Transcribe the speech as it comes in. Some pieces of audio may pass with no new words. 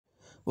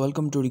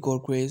Welcome to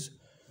Decor Craze.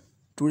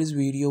 Today's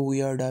video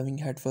we are diving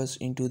headfirst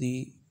into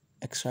the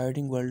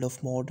exciting world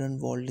of modern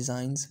wall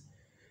designs.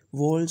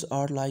 Walls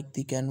are like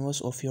the canvas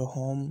of your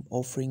home,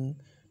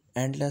 offering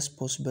endless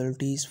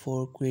possibilities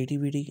for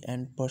creativity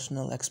and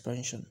personal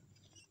expression.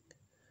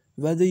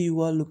 Whether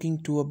you are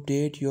looking to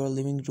update your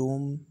living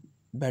room,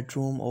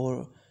 bedroom,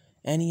 or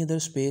any other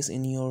space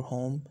in your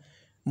home,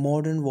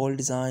 modern wall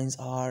designs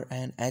are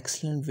an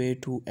excellent way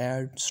to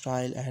add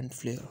style and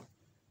flair.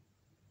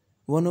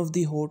 One of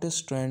the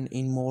hottest trends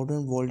in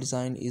modern wall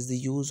design is the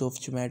use of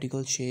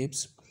geometrical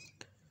shapes.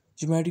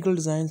 Geometrical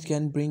designs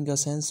can bring a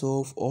sense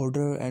of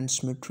order and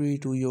symmetry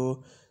to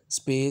your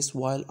space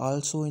while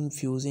also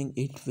infusing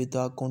it with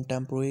a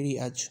contemporary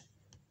edge.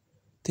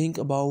 Think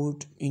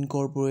about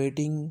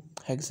incorporating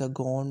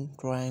hexagon,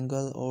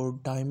 triangle, or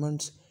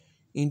diamonds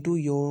into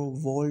your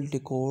wall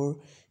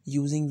decor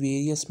using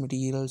various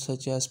materials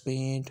such as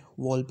paint,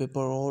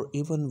 wallpaper, or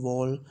even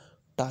wall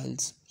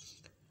tiles.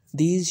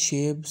 These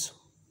shapes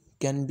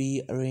can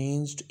be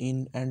arranged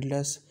in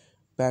endless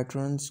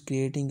patterns,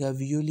 creating a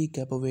visually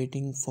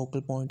captivating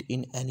focal point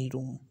in any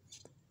room.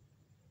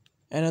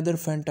 Another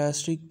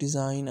fantastic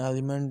design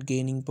element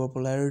gaining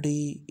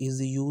popularity is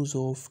the use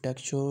of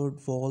textured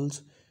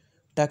walls.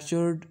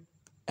 Textured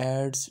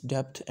adds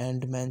depth and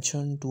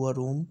dimension to a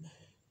room,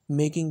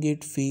 making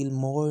it feel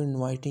more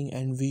inviting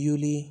and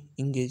visually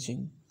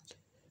engaging.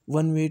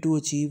 One way to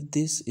achieve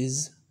this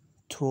is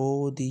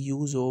through the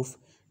use of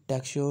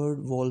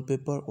textured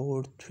wallpaper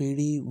or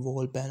 3D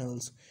wall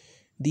panels.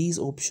 These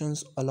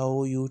options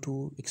allow you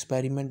to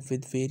experiment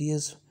with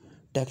various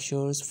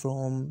textures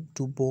from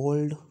too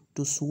bold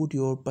to suit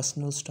your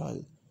personal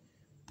style.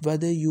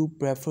 Whether you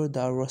prefer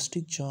the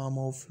rustic charm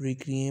of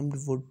reclaimed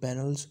wood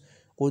panels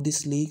or the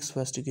sleek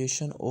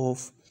sophistication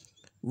of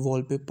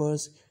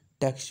wallpapers,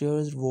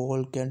 textured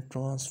wall can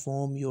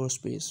transform your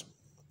space.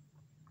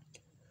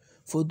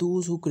 For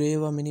those who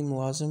crave a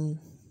minimalism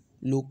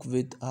look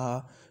with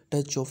a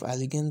touch of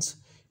elegance,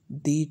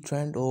 the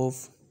trend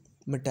of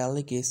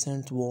metallic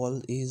accent wall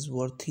is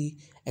worthy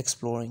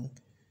exploring.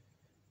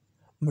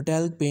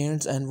 Metallic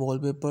paints and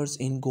wallpapers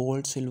in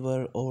gold,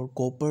 silver, or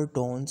copper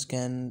tones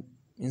can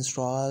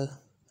install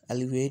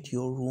elevate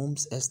your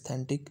room's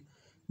aesthetic.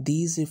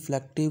 These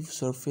reflective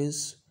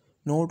surfaces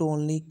not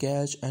only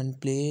catch and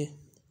play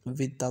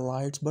with the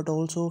lights but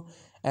also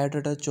add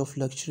a touch of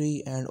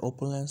luxury and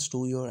opulence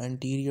to your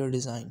interior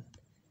design.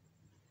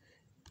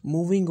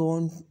 Moving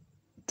on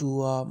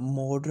to a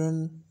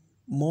modern,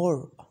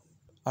 more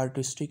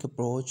artistic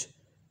approach,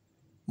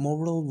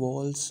 mural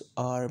walls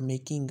are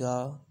making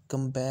a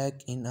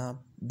comeback in a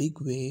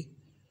big way.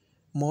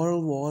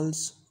 Mural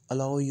walls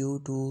allow you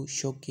to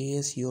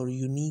showcase your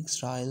unique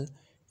style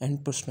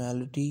and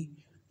personality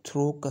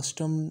through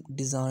custom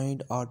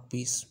designed art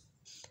piece.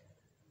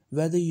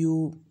 Whether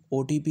you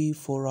OTP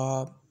for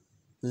a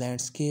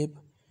landscape,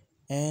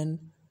 an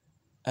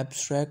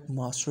abstract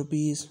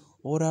masterpiece,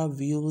 or a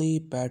visually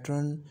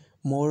patterned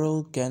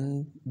mural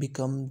can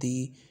become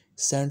the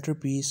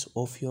centerpiece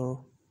of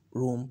your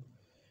room.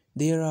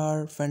 There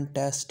are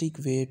fantastic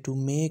way to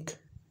make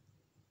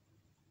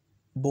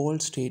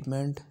bold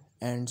statement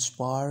and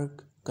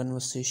spark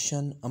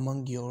conversation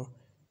among your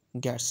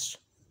guests.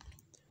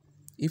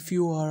 If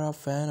you are a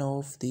fan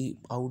of the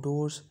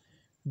outdoors,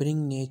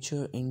 bring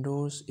nature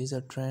indoors is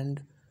a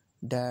trend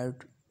that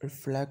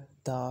reflect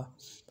the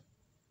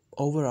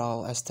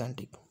overall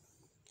aesthetic.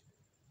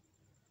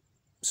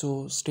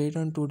 So stay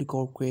tuned to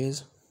Decor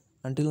Craze.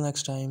 Until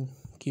next time,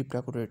 keep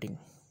decorating.